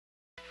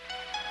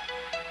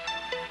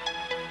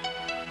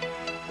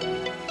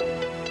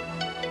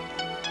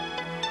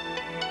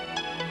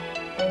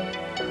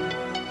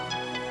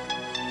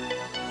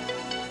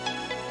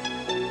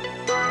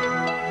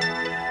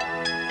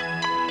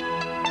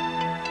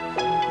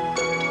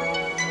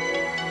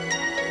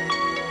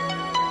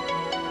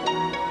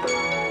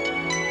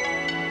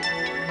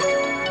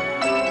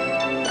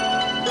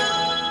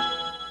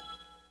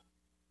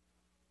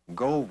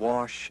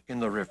wash in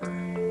the river.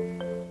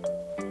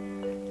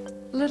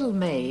 Little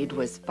Maid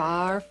was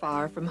far,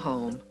 far from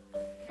home.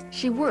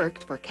 She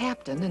worked for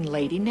Captain and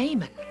Lady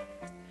Naaman.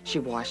 She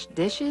washed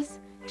dishes,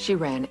 she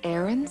ran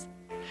errands.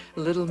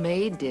 Little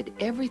Maid did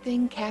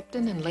everything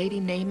Captain and Lady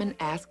Naaman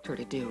asked her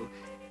to do,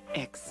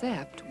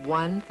 except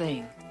one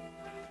thing.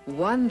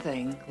 One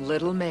thing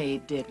Little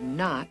Maid did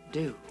not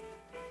do.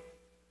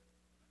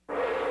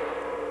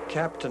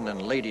 Captain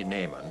and Lady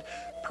Naaman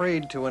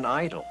prayed to an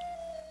idol,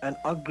 an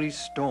ugly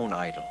stone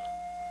idol.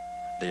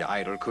 The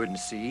idol couldn't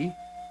see,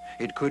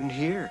 it couldn't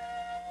hear.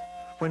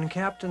 When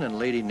Captain and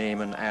Lady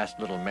Naaman asked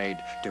Little Maid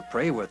to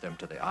pray with them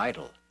to the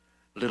idol,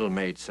 Little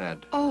Maid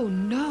said, "Oh,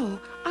 no,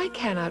 I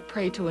cannot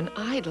pray to an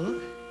idol.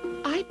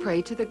 I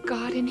pray to the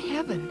God in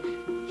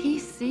heaven. He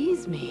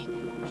sees me.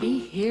 He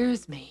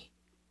hears me."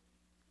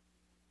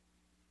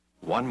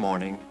 One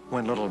morning,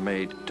 when Little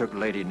Maid took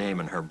Lady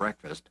Naaman her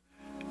breakfast,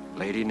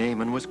 Lady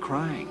Naaman was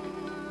crying.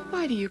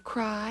 "Why do you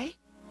cry?"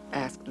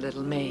 asked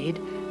Little Maid.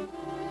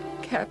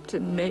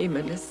 "Captain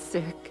Naaman is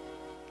sick.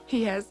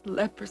 He has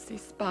leprosy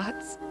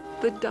spots.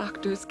 The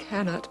doctors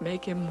cannot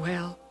make him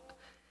well."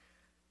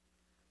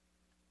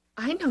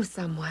 "I know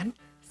someone,"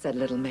 said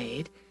Little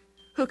Maid,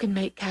 "who can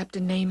make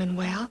Captain Naaman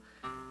well.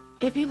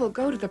 If he will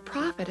go to the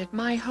prophet at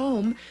my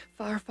home,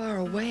 far, far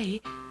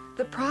away,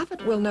 the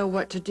prophet will know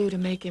what to do to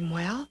make him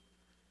well."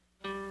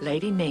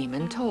 Lady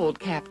Naaman told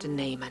Captain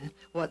Naaman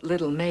what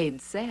Little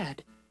Maid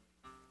said.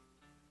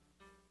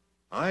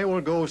 "I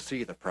will go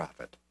see the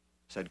prophet,"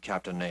 said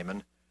Captain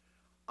Naaman.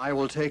 "I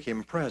will take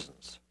him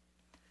presents."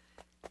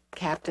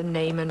 Captain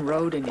Naaman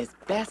rode in his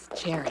best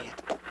chariot.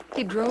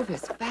 He drove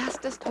his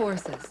fastest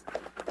horses.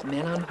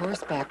 Men on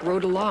horseback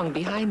rode along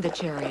behind the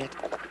chariot.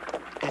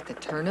 At the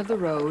turn of the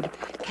road,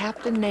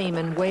 Captain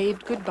Naaman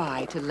waved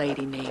goodbye to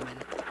Lady Naaman.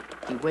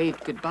 He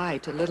waved goodbye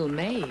to Little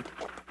Maid.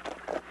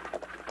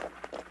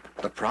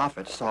 The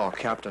prophet saw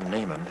Captain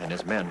Naaman and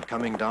his men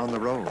coming down the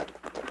road.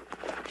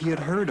 He had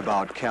heard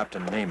about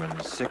Captain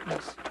Naaman's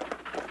sickness.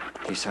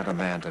 He sent a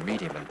man to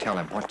meet him and tell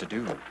him what to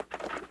do.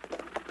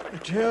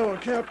 "Tell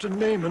Captain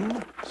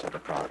Naaman," said the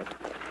prophet,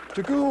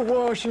 "to go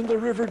wash in the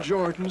River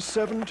Jordan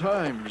 7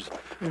 times,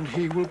 and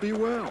he will be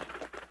well."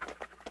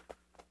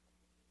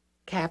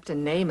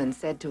 Captain Naaman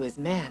said to his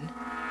men,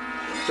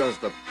 "Does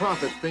the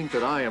prophet think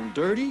that I am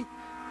dirty?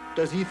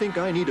 Does he think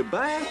I need a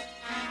bath?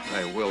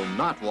 I will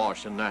not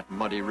wash in that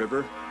muddy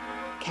river."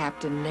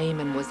 Captain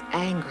Naaman was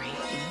angry,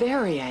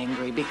 very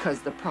angry,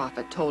 because the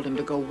prophet told him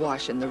to go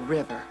wash in the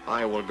river.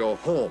 "I will go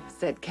home,"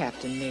 said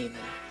Captain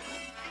Naaman.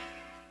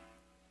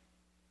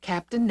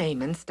 Captain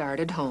Naaman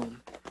started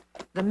home.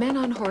 The men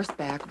on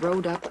horseback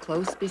rode up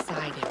close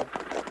beside him.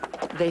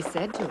 They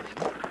said to him,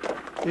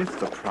 "If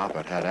the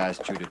prophet had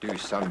asked you to do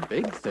some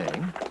big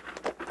thing,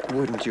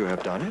 wouldn't you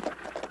have done it?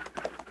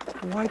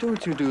 Why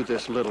don't you do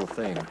this little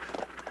thing?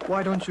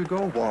 Why don't you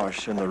go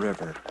wash in the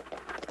river?"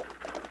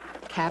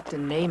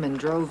 Captain Naaman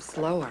drove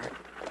slower.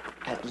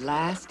 At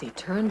last he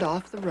turned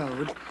off the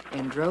road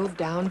and drove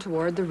down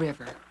toward the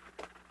river.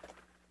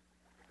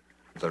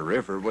 The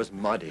river was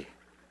muddy,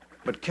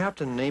 but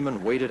Captain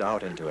Naaman waded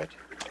out into it.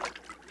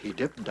 He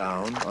dipped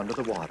down under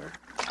the water,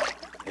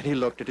 and he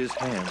looked at his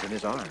hands and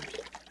his arms.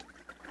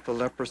 The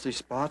leprosy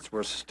spots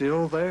were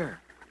still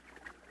there.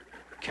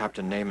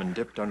 Captain Naaman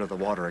dipped under the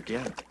water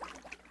again,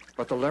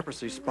 but the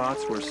leprosy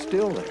spots were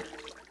still there.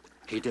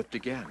 He dipped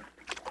again.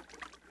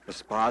 The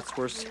spots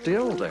were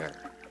still there.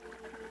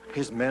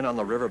 His men on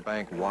the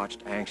riverbank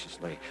watched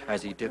anxiously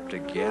as he dipped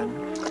again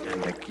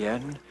and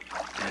again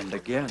and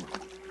again.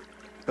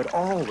 But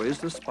always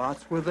the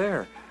spots were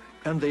there,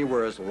 and they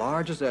were as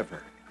large as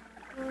ever.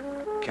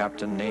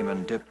 Captain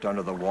Naaman dipped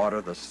under the water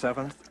the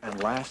 7th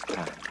and last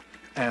time,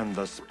 and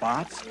the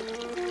spots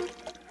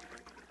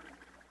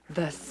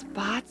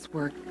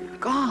were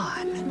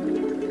gone.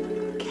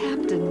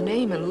 Captain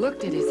Naaman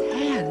looked at his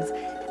hands.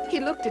 He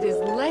looked at his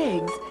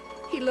legs.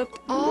 He looked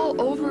all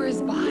over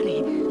his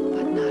body,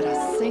 but not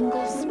a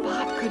single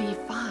spot could he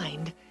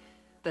find.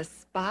 The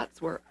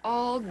spots were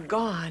all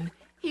gone.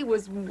 He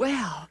was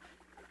well.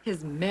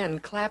 His men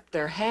clapped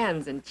their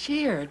hands and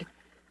cheered.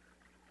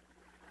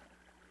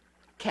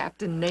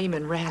 Captain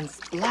Naaman ran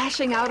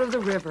splashing out of the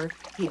river.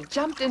 He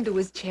jumped into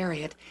his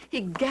chariot.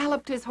 He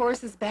galloped his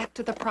horses back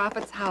to the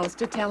prophet's house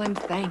to tell him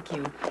thank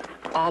you.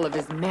 All of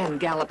his men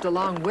galloped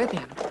along with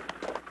him.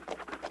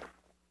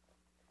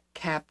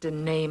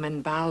 Captain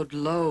Naaman bowed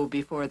low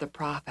before the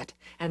prophet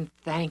and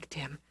thanked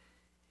him.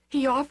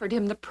 He offered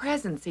him the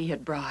presents he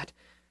had brought,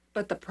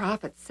 but the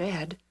prophet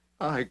said,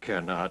 "I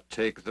cannot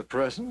take the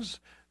presents.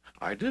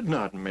 I did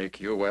not make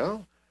you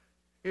well.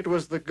 It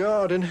was the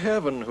God in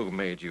heaven who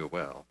made you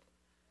well."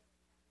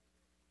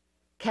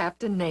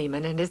 Captain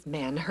Naaman and his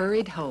men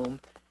hurried home.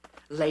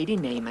 Lady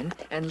Naaman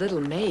and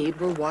Little Maid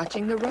were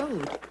watching the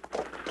road.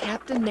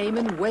 Captain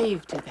Naaman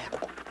waved to them.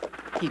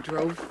 He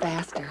drove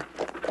faster.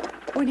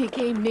 When he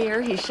came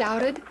near, he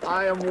shouted,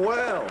 "I am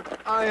well!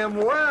 I am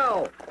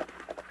well!"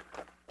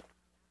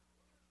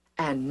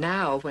 And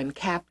now, when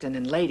Captain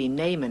and Lady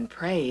Naaman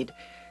prayed,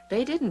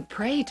 they didn't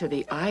pray to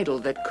the idol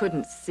that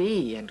couldn't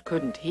see and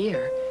couldn't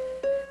hear.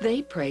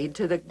 They prayed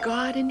to the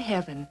God in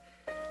heaven,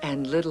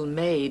 and little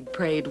maid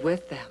prayed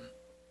with them.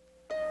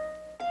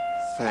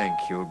 Thank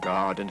you,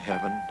 God in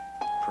heaven,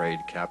 prayed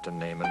Captain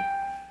Naaman.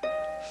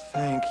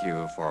 Thank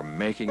you for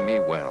making me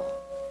well.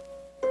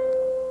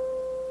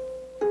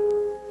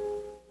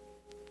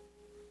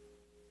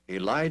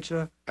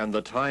 Elijah and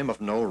the time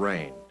of no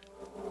rain.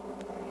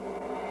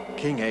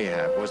 King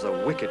Ahab was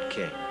a wicked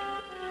king.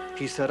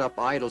 He set up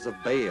idols of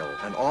Baal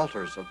and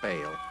altars of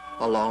Baal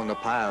along the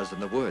paths in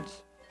the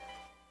woods.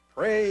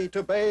 Pray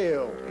to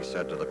Baal, he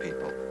said to the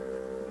people.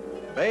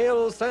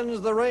 Baal sends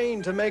the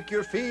rain to make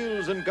your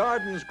fields and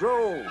gardens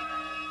grow.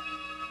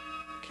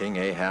 King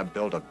Ahab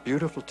built a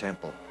beautiful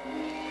temple.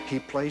 He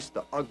placed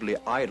the ugly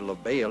idol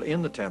of Baal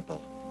in the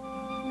temple.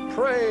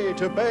 Pray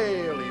to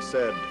Baal, he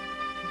said.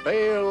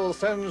 Baal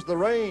sends the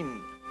rain.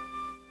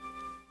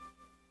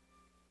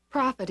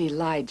 Prophet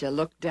Elijah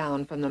looked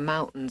down from the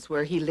mountains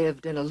where he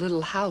lived in a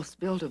little house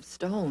built of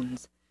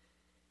stones.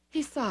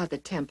 He saw the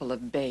temple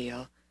of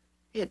Baal.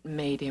 It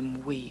made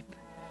him weep.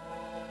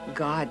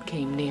 God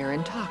came near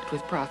and talked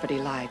with Prophet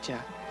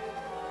Elijah.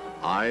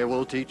 I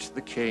will teach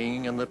the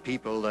king and the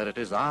people that it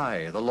is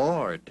I, the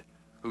Lord,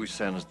 who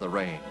sends the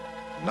rain,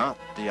 not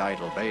the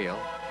idol Baal.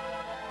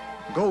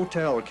 Go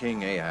tell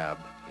King Ahab,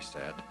 he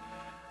said,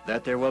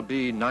 that there will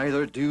be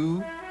neither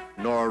dew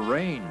nor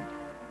rain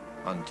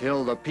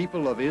until the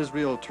people of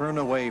Israel turn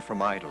away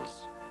from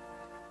idols.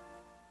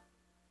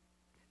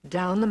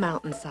 Down the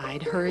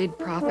mountainside hurried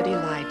Prophet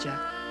Elijah,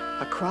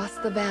 across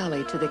the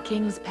valley to the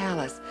king's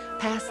palace,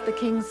 past the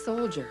king's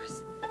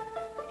soldiers.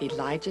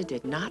 Elijah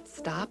did not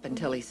stop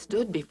until he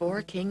stood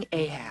before King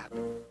Ahab.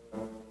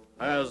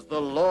 As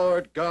the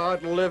Lord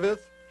God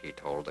liveth, he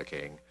told the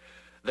king,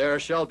 there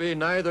shall be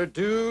neither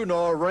dew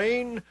nor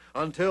rain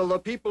until the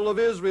people of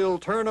Israel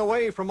turn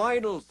away from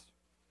idols.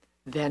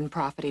 Then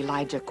Prophet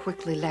Elijah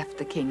quickly left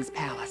the king's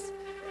palace.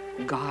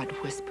 God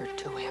whispered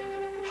to him,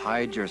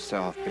 hide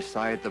yourself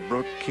beside the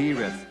brook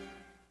Cherith.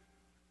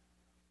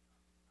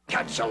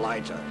 Catch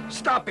Elijah!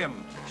 Stop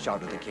him!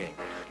 Shouted the king.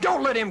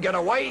 Don't let him get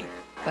away!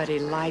 But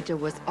Elijah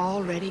was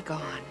already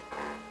gone.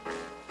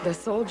 The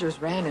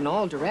soldiers ran in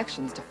all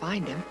directions to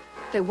find him.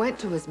 They went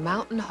to his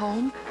mountain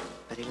home,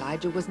 but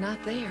Elijah was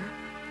not there.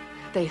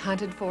 They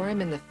hunted for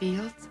him in the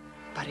fields,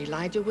 but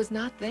Elijah was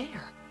not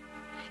there.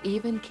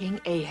 Even King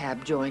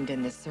Ahab joined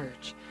in the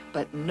search,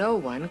 but no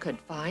one could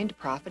find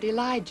Prophet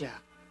Elijah.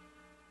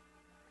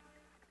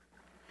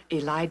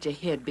 Elijah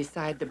hid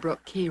beside the brook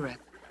Cherith.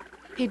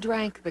 He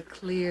drank the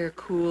clear,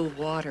 cool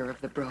water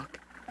of the brook.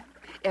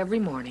 Every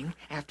morning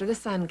after the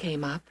sun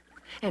came up,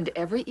 and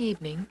every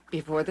evening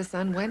before the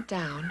sun went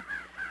down,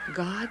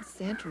 God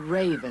sent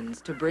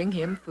ravens to bring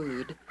him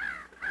food.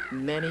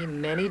 Many,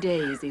 many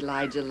days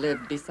Elijah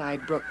lived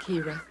beside brook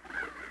Cherith.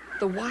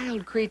 The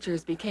wild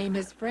creatures became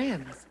his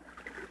friends.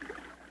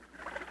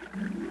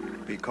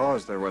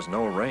 Because there was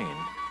no rain,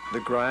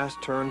 the grass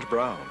turned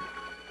brown,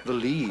 the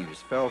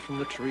leaves fell from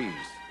the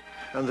trees,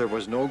 and there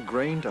was no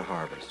grain to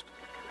harvest.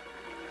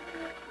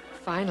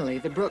 Finally,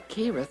 the brook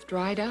Cherith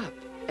dried up,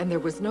 and there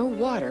was no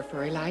water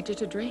for Elijah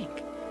to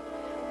drink.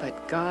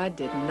 But God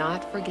did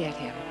not forget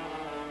him.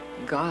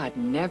 God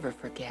never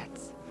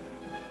forgets.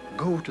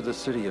 Go to the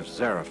city of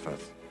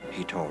Zarephath,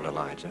 he told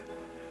Elijah.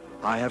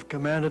 I have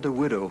commanded a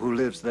widow who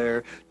lives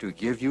there to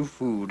give you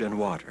food and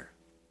water.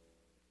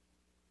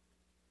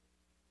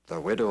 The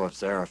widow of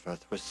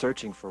Zarephath was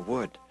searching for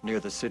wood near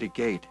the city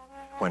gate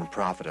when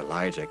Prophet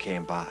Elijah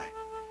came by.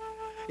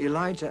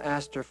 Elijah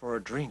asked her for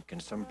a drink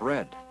and some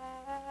bread.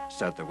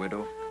 Said the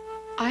widow,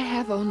 I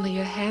have only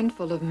a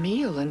handful of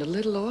meal and a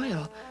little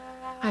oil.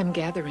 I'm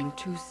gathering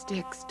 2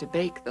 sticks to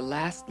bake the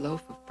last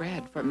loaf of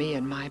bread for me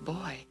and my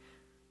boy.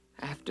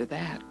 After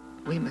that,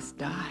 we must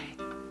die.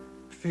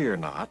 Fear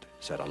not,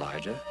 said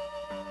Elijah.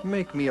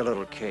 Make me a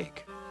little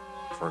cake,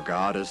 for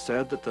God has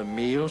said that the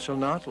meal shall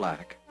not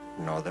lack,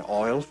 nor the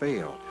oil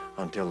fail,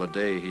 until the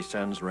day he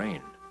sends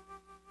rain.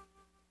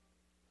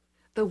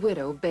 The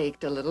widow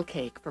baked a little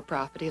cake for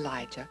Prophet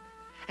Elijah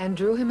and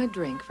drew him a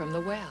drink from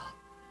the well.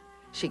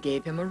 She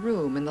gave him a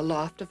room in the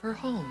loft of her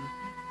home,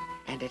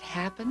 and it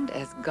happened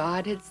as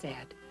God had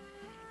said.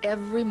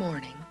 Every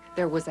morning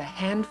there was a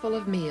handful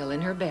of meal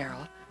in her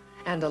barrel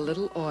and a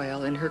little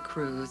oil in her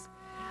cruse,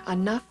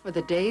 enough for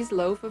the day's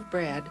loaf of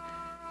bread,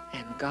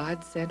 and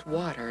God sent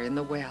water in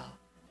the well.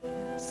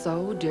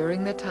 So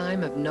during the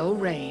time of no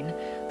rain,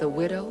 the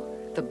widow,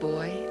 the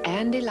boy,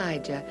 and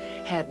Elijah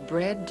had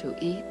bread to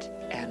eat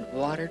and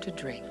water to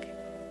drink.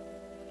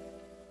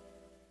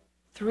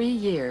 3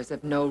 years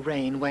of no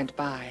rain went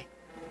by.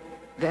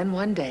 Then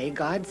one day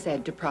God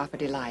said to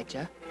Prophet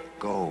Elijah,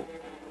 Go,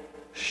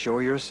 show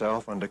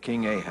yourself unto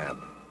King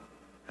Ahab,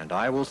 and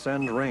I will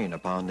send rain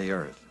upon the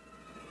earth.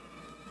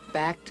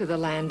 Back to the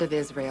land of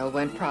Israel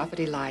went Prophet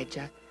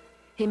Elijah.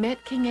 He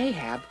met King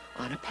Ahab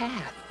on a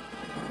path.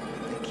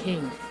 The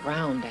king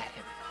frowned at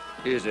him.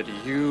 Is it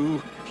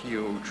you,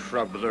 you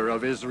troubler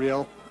of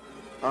Israel?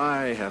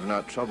 I have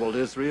not troubled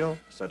Israel,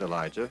 said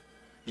Elijah.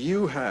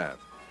 You have,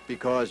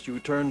 because you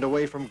turned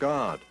away from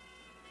God.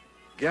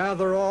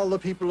 Gather all the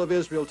people of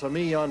Israel to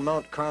me on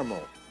Mount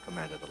Carmel,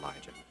 commanded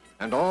Elijah,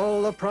 and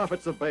all the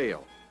prophets of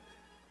Baal.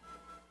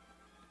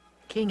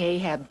 King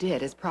Ahab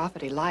did as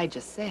prophet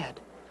Elijah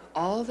said.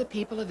 All the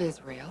people of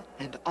Israel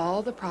and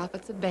all the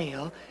prophets of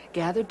Baal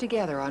gathered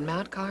together on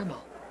Mount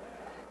Carmel.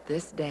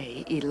 This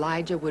day,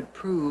 Elijah would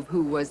prove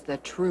who was the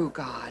true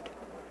God.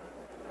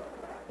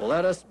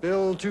 Let us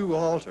build 2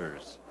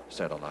 altars,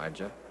 said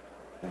Elijah,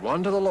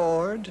 one to the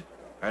Lord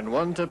and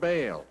one to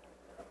Baal.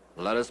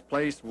 Let us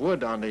place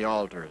wood on the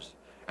altars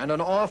and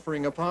an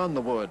offering upon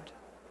the wood.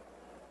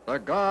 The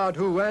God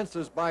who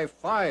answers by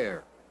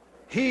fire,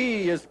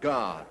 he is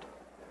God.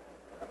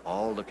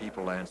 All the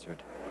people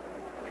answered,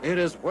 it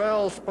is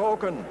well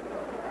spoken.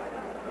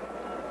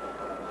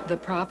 The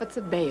prophets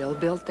of Baal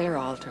built their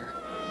altar.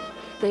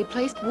 They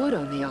placed wood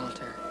on the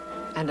altar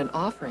and an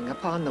offering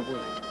upon the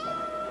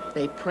wood.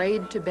 They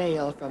prayed to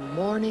Baal from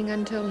morning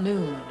until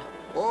noon.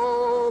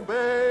 O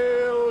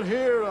Baal,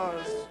 hear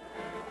us.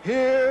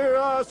 Hear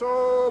us,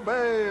 O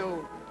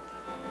Baal.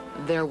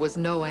 There was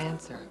no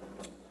answer.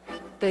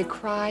 They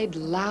cried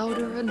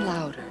louder and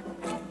louder.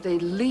 They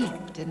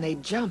leaped and they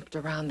jumped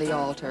around the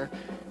altar.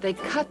 They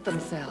cut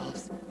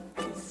themselves.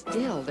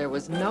 Still, there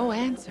was no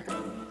answer.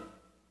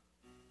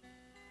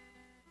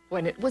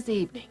 When it was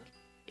evening,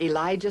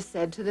 Elijah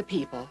said to the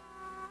people,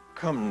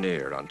 come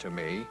near unto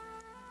me.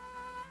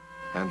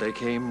 And they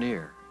came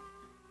near.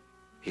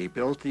 He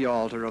built the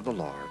altar of the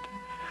Lord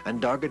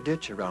and dug a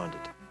ditch around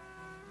it.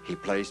 He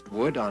placed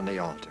wood on the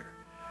altar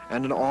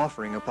and an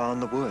offering upon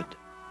the wood.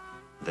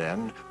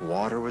 Then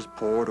water was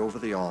poured over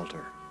the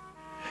altar.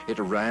 It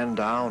ran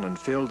down and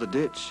filled the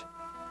ditch.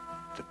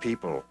 The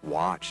people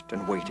watched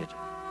and waited.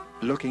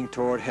 Looking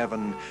toward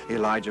heaven,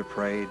 Elijah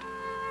prayed,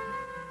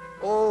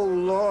 O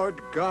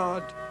Lord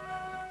God,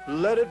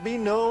 let it be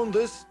known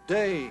this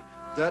day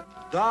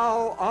that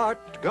thou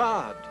art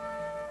God.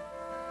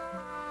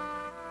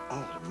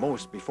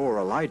 Almost before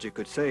Elijah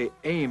could say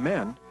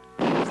amen,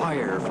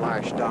 fire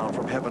flashed down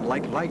from heaven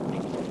like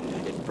lightning.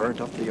 It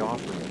burnt up the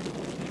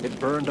offering. It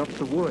burned up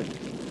the wood.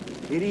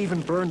 It even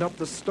burned up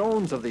the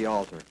stones of the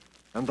altar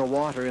and the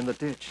water in the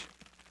ditch.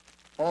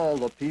 All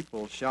the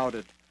people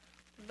shouted,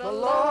 The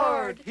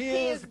Lord,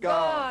 He is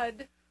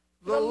God!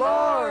 The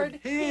Lord,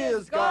 He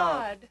is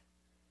God!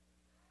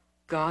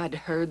 God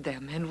heard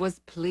them and was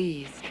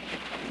pleased.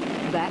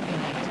 That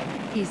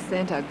night, He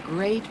sent a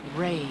great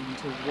rain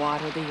to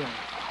water the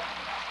earth.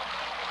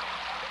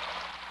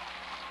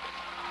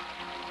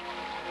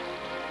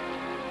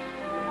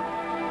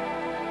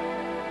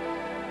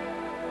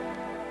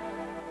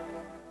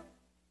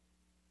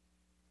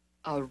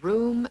 A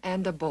room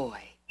and a boy.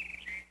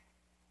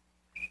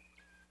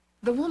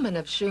 The woman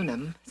of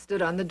Shunem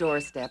stood on the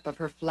doorstep of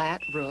her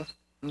flat-roof,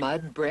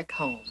 mud-brick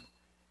home.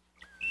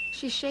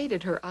 She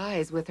shaded her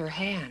eyes with her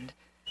hand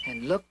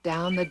and looked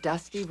down the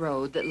dusty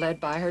road that led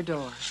by her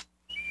door.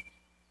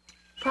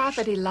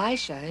 Prophet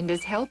Elisha and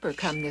his helper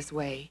come this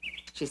way,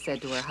 she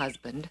said to her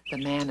husband, the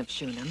man of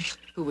Shunem,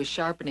 who was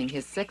sharpening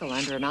his sickle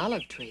under an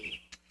olive tree.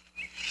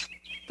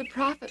 The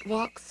prophet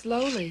walks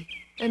slowly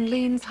and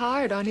leans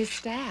hard on his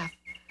staff.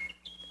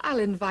 I'll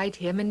invite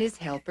him and his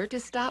helper to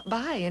stop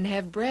by and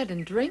have bread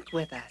and drink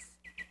with us.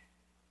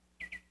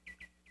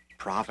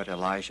 Prophet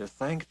Elisha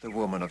thanked the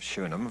woman of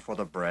Shunem for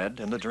the bread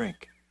and the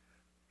drink.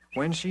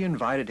 When she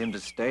invited him to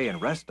stay and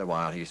rest a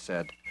while, he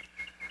said,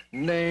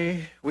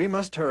 Nay, we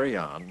must hurry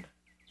on.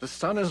 The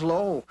sun is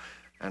low,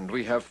 and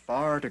we have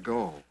far to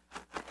go.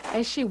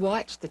 As she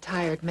watched the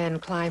tired men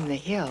climb the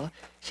hill,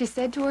 she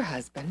said to her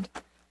husband,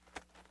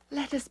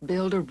 Let us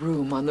build a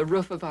room on the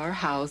roof of our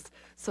house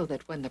so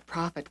that when the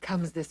prophet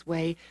comes this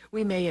way,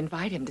 we may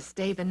invite him to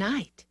stay the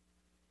night.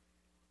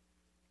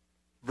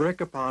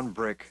 Brick upon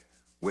brick,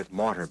 with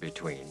mortar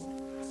between,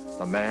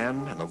 the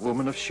man and the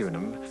woman of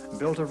Shunem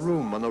built a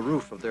room on the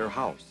roof of their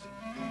house.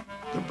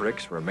 The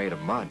bricks were made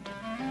of mud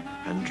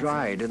and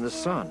dried in the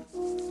sun.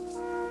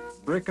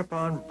 Brick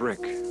upon brick,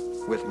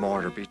 with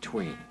mortar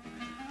between,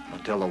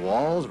 until the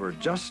walls were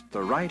just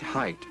the right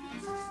height.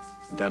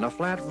 Then a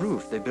flat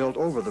roof they built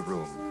over the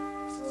room,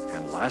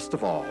 and last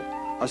of all,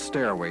 a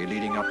stairway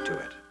leading up to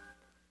it.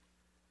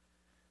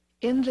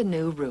 In the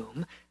new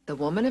room, the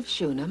woman of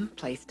Shunem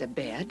placed a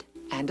bed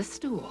and a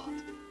stool,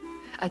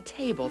 a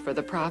table for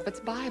the prophet's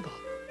Bible,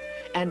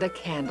 and a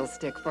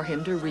candlestick for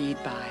him to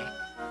read by.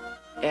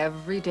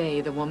 Every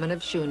day, the woman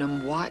of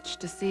Shunem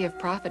watched to see if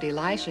Prophet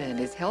Elisha and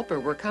his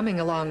helper were coming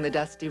along the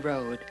dusty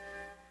road.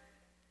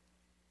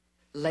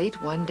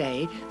 Late one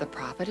day, the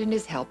prophet and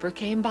his helper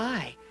came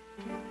by.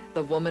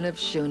 The woman of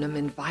Shunem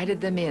invited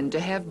them in to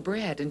have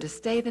bread and to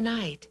stay the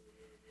night.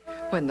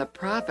 When the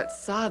prophet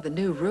saw the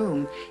new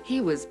room,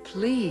 he was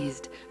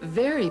pleased,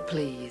 very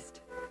pleased.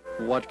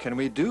 What can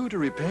we do to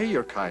repay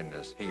your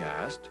kindness? He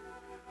asked.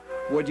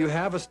 Would you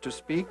have us to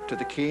speak to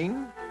the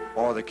king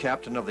or the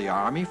captain of the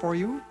army for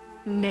you?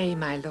 Nay,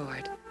 my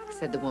lord,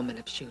 said the woman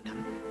of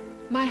Shunem.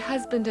 My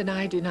husband and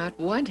I do not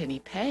want any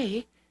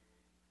pay.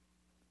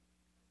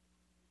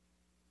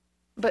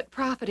 But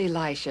Prophet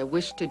Elisha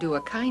wished to do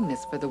a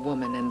kindness for the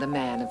woman and the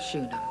man of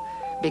Shunem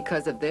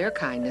because of their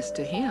kindness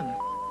to him.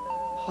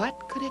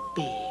 What could it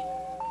be?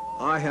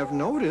 I have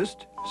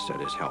noticed said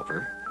his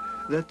helper,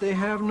 "that they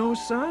have no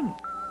son."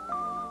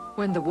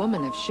 When the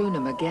woman of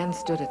Shunem again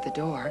stood at the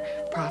door,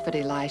 Prophet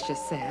Elisha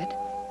said,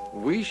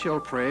 "We shall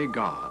pray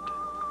God,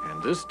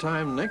 and this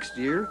time next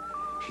year,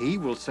 he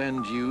will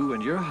send you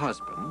and your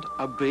husband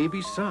a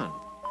baby son."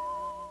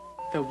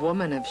 The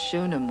woman of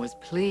Shunem was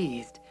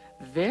pleased,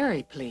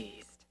 very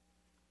pleased.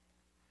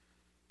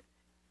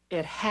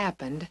 It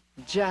happened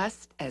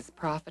just as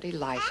Prophet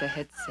Elisha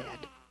had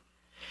said.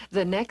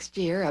 The next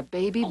year, a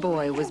baby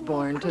boy was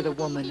born to the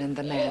woman and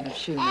the man of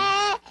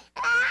Shunem.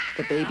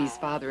 The baby's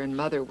father and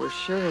mother were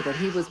sure that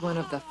he was one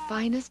of the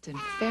finest and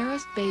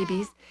fairest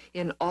babies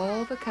in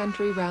all the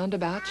country round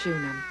about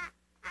Shunem.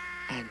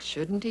 And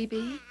shouldn't he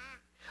be?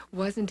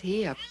 Wasn't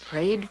he a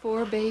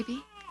prayed-for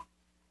baby?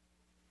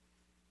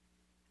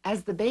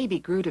 As the baby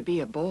grew to be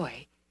a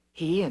boy,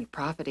 he and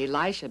Prophet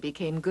Elisha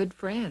became good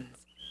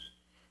friends.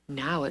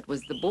 Now it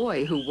was the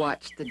boy who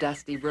watched the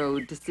dusty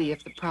road to see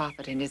if the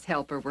prophet and his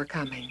helper were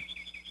coming.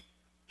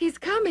 "He's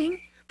coming!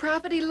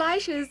 Prophet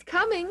Elisha is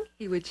coming!"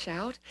 he would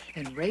shout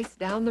and race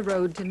down the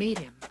road to meet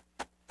him.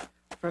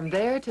 From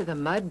there to the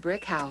mud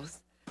brick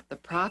house, the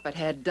prophet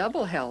had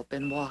double help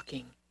in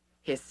walking,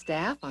 his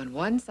staff on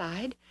one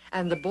side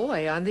and the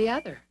boy on the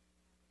other.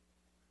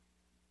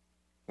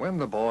 When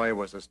the boy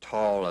was as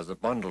tall as a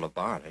bundle of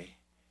barley,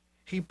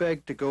 he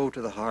begged to go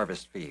to the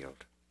harvest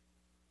field.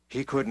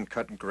 He couldn't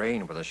cut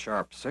grain with a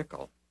sharp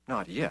sickle,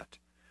 not yet,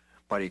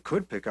 but he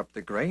could pick up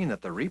the grain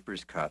that the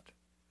reapers cut,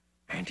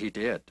 and he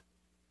did.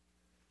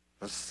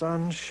 The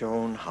sun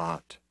shone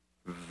hot,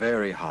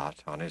 very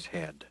hot on his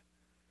head.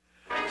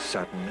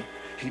 Suddenly,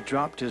 he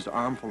dropped his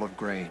armful of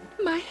grain.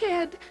 My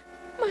head!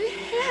 My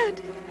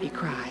head!" he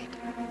cried.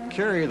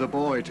 "Carry the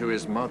boy to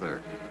his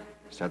mother,"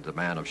 said the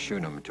man of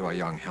Shunem to a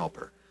young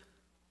helper.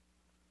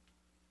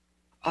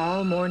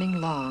 All morning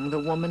long, the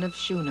woman of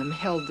Shunem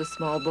held the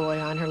small boy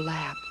on her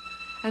lap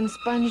and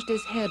sponged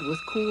his head with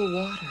cool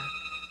water.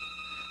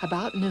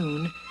 About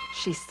noon,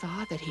 she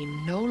saw that he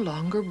no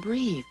longer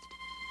breathed.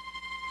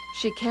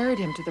 She carried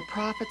him to the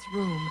prophet's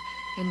room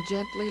and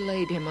gently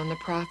laid him on the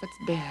prophet's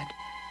bed.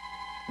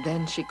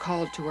 Then she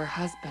called to her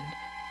husband,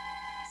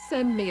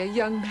 "Send me a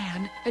young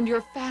man and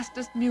your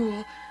fastest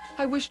mule.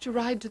 I wish to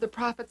ride to the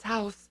prophet's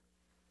house."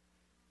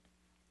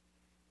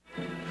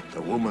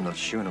 The woman of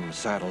Shunem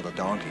saddled a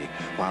donkey,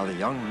 while the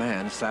young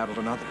man saddled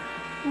another.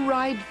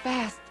 "Ride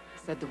fast,"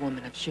 said the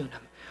woman of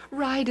Shunem.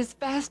 "Ride as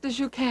fast as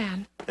you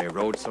can." They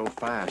rode so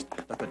fast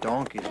that the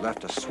donkeys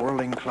left a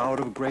swirling cloud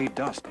of gray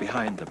dust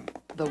behind them.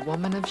 The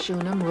woman of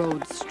Shunem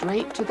rode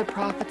straight to the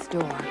prophet's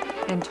door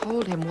and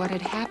told him what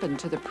had happened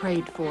to the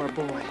prayed-for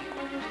boy.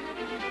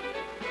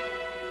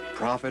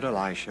 Prophet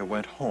Elisha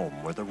went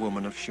home with the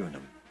woman of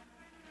Shunem.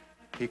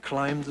 He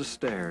climbed the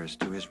stairs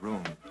to his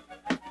room.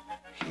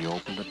 He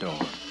opened the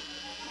door,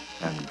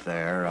 and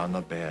there on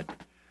the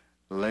bed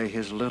lay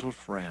his little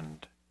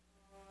friend.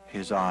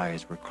 His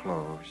eyes were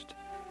closed.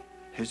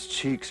 His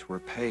cheeks were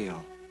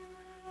pale.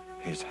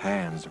 His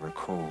hands were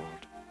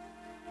cold.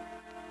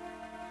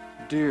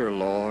 "Dear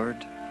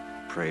Lord,"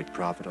 prayed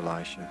Prophet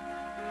Elisha,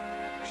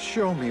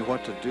 "show me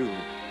what to do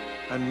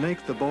and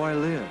make the boy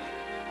live."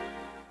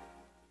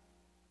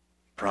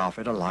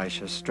 Prophet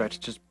Elisha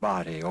stretched his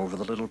body over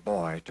the little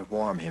boy to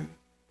warm him.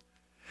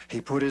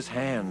 He put his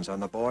hands on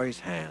the boy's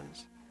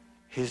hands,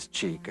 his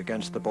cheek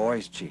against the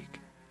boy's cheek.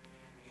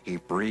 He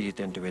breathed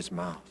into his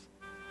mouth.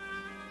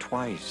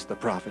 Twice the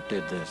prophet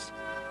did this,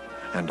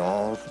 and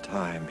all the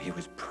time he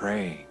was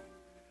praying.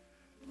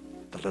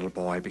 The little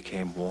boy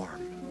became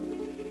warm.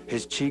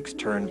 His cheeks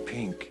turned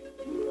pink.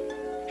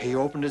 He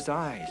opened his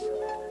eyes.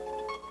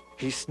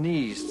 He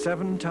sneezed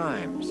 7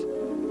 times.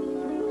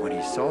 When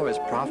he saw his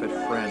prophet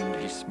friend,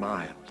 he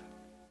smiled.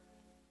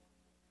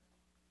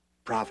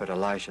 Prophet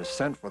Elisha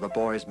sent for the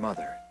boy's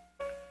mother.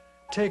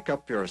 "Take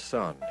up your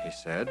son," he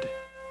said.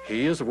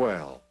 "He is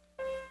well."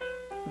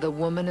 The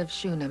woman of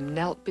Shunem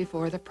knelt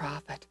before the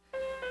prophet.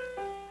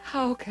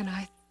 "How can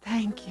I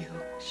thank you?"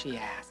 she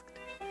asked.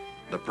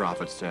 The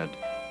prophet said,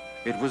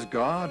 "It was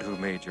God who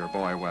made your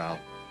boy well.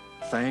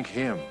 Thank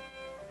him.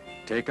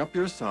 Take up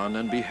your son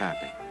and be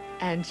happy."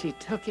 And she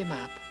took him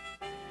up.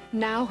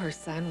 Now her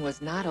son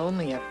was not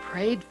only a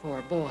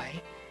prayed-for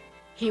boy,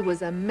 he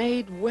was a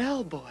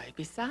made-well boy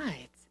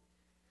besides.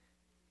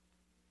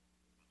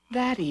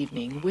 That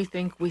evening, we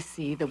think we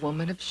see the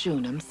woman of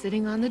Shunem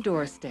sitting on the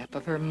doorstep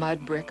of her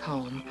mud brick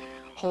home,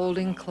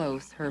 holding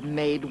close her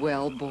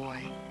made-well boy.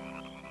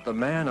 The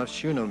man of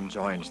Shunem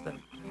joins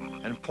them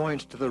and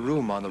points to the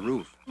room on the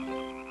roof.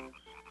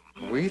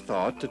 "We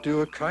thought to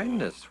do a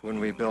kindness when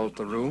we built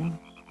the room,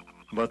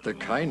 but the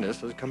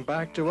kindness has come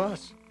back to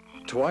us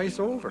twice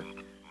over."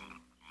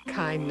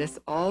 "Kindness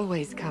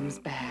always comes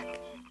back,"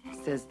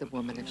 says the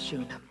woman of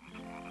Shunem.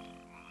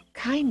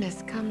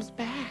 "Kindness comes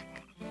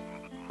back,"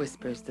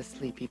 whispers the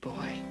sleepy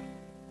boy.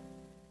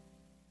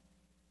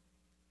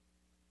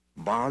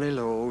 Barley,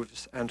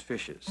 loaves, and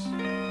fishes.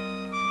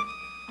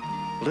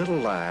 Little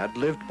lad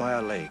lived by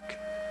a lake,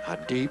 a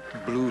deep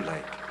blue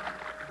lake,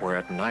 where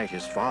at night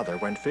his father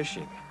went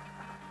fishing.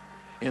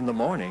 In the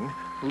morning,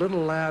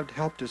 little lad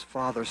helped his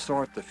father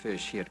sort the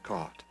fish he had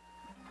caught.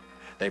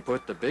 They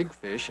put the big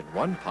fish in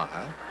one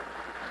pile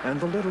and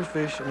the little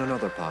fish in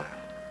another pile.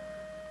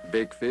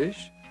 Big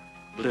fish,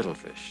 little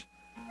fish.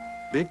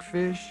 Big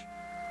fish,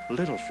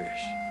 little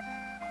fish.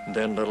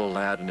 Then Little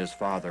Lad and his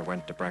father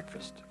went to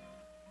breakfast.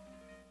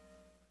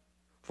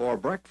 For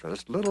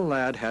breakfast, Little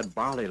Lad had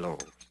barley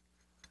loaves.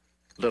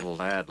 Little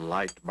Lad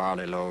liked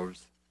barley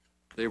loaves.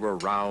 They were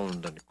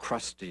round and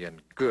crusty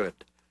and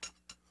good.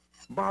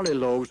 Barley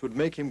loaves would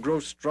make him grow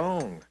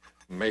strong,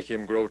 make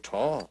him grow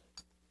tall.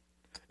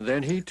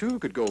 Then he too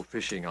could go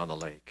fishing on the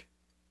lake.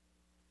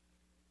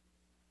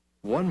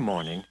 One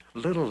morning,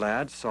 Little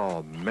Lad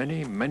saw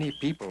many, many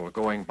people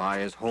going by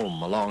his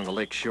home along the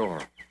lake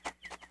shore.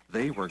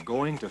 They were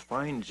going to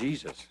find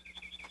Jesus.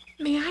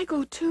 May I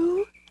go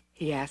too?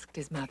 He asked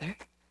his mother.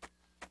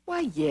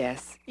 Why,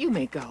 yes, you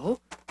may go.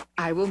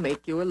 I will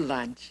make you a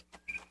lunch.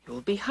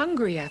 You'll be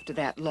hungry after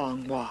that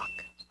long walk.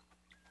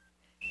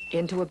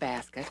 Into a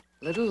basket,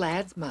 Little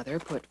Lad's mother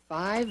put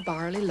 5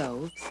 barley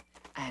loaves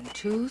and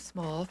 2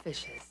 small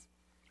fishes.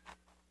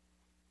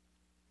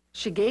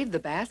 She gave the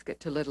basket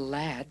to Little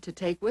Lad to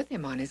take with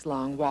him on his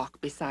long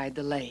walk beside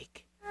the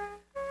lake.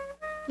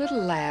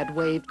 Little Lad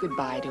waved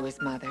goodbye to his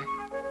mother.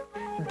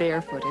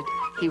 Barefooted,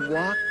 he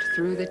walked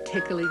through the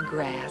tickly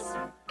grass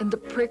and the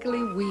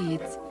prickly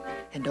weeds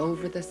and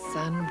over the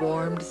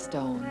sun-warmed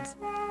stones.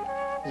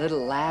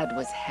 Little Lad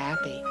was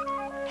happy,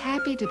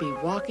 happy to be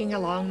walking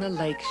along the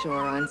lake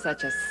shore on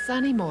such a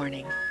sunny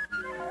morning.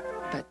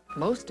 But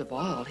most of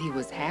all, he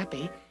was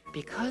happy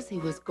because he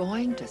was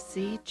going to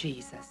see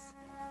Jesus.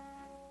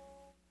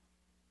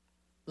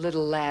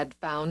 Little Lad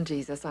found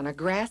Jesus on a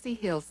grassy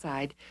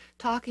hillside,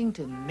 talking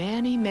to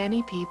many,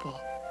 many people.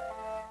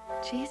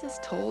 Jesus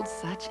told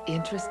such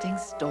interesting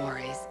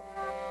stories.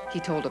 He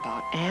told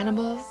about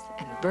animals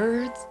and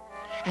birds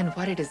and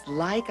what it is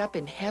like up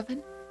in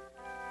heaven.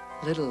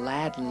 Little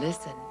Lad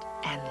listened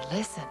and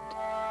listened.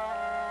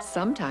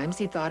 Sometimes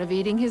he thought of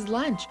eating his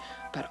lunch,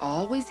 but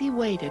always he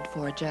waited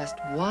for just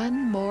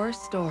one more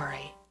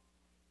story.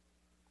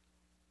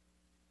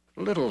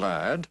 Little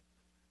Lad,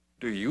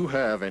 do you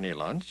have any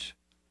lunch?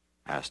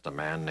 Asked a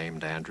man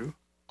named Andrew.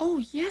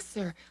 Oh, yes,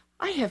 sir.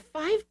 I have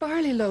 5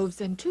 barley loaves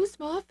and 2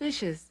 small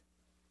fishes.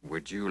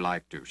 Would you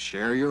like to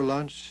share your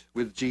lunch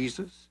with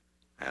Jesus?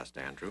 Asked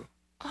Andrew.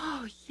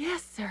 Oh,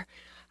 yes, sir.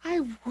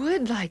 I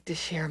would like to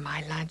share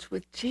my lunch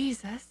with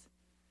Jesus.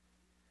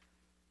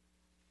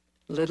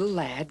 Little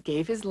Lad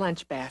gave his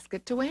lunch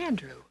basket to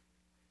Andrew.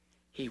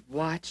 He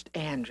watched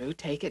Andrew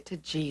take it to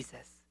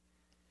Jesus.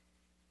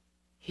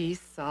 He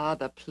saw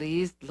the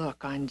pleased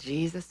look on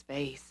Jesus'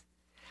 face,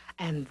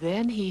 and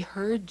then he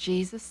heard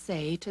Jesus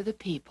say to the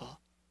people,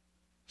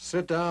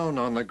 Sit down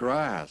on the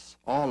grass,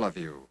 all of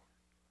you.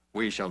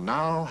 We shall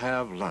now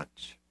have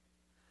lunch.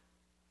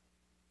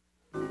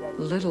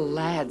 Little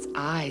Lad's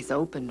eyes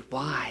opened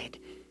wide.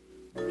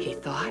 He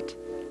thought,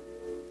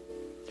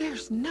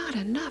 there's not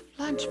enough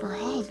lunch for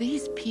all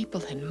these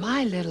people in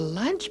my little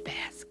lunch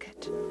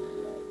basket.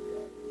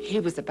 He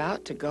was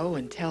about to go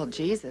and tell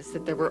Jesus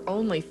that there were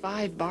only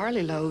 5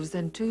 barley loaves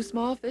and 2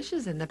 small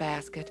fishes in the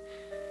basket.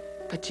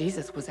 But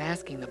Jesus was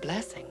asking the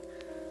blessing.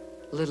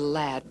 Little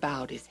Lad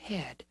bowed his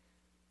head.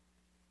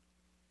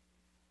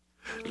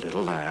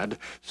 Little Lad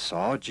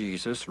saw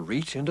Jesus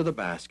reach into the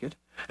basket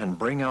and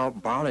bring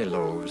out barley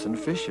loaves and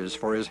fishes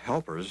for his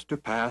helpers to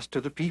pass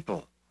to the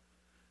people.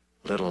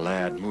 Little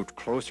Lad moved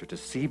closer to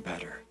see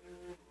better.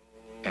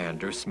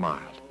 Andrew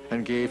smiled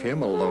and gave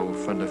him a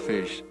loaf and a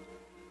fish.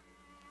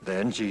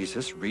 Then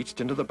Jesus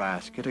reached into the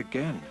basket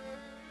again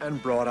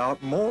and brought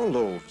out more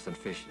loaves and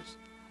fishes.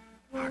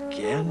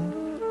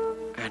 Again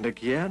and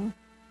again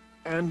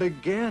and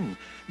again,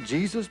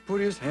 Jesus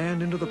put his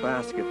hand into the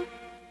basket,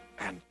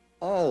 and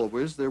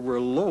always there were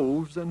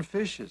loaves and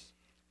fishes.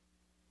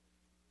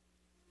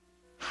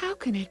 How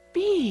can it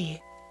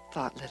be?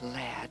 Thought Little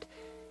Lad.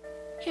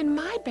 In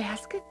my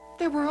basket,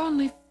 there were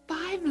only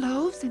 5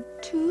 loaves and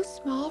 2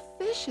 small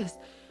fishes.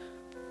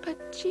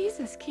 But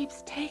Jesus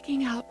keeps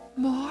taking out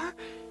more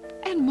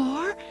and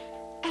more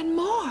and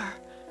more.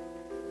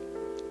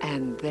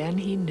 And then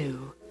he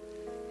knew.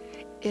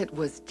 It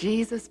was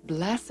Jesus'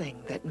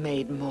 blessing that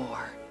made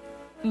more.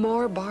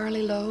 More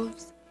barley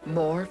loaves,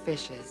 more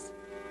fishes.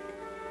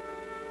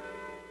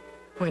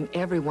 When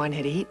everyone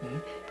had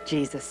eaten,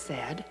 Jesus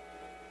said,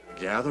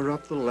 Gather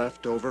up the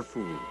leftover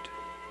food.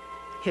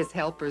 His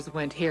helpers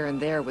went here and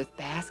there with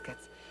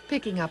baskets,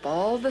 picking up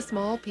all the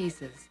small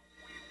pieces.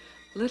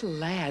 Little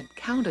Lad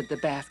counted the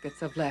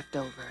baskets of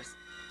leftovers.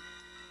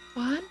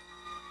 1,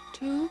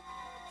 2,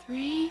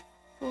 3,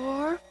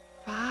 4,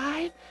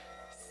 5,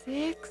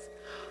 6,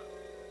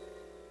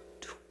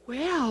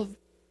 12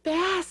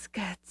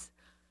 baskets.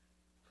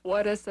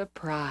 What a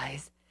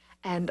surprise,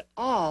 and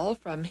all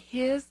from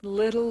his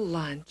little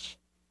lunch.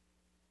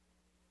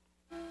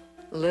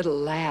 Little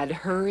Lad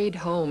hurried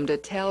home to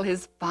tell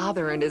his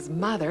father and his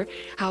mother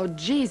how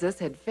Jesus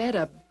had fed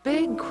a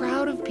big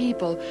crowd of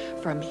people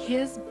from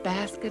his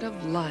basket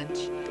of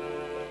lunch,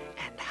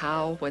 and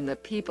how when the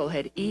people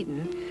had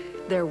eaten,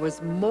 there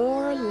was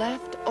more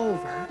left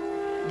over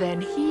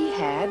than he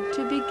had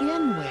to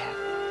begin with.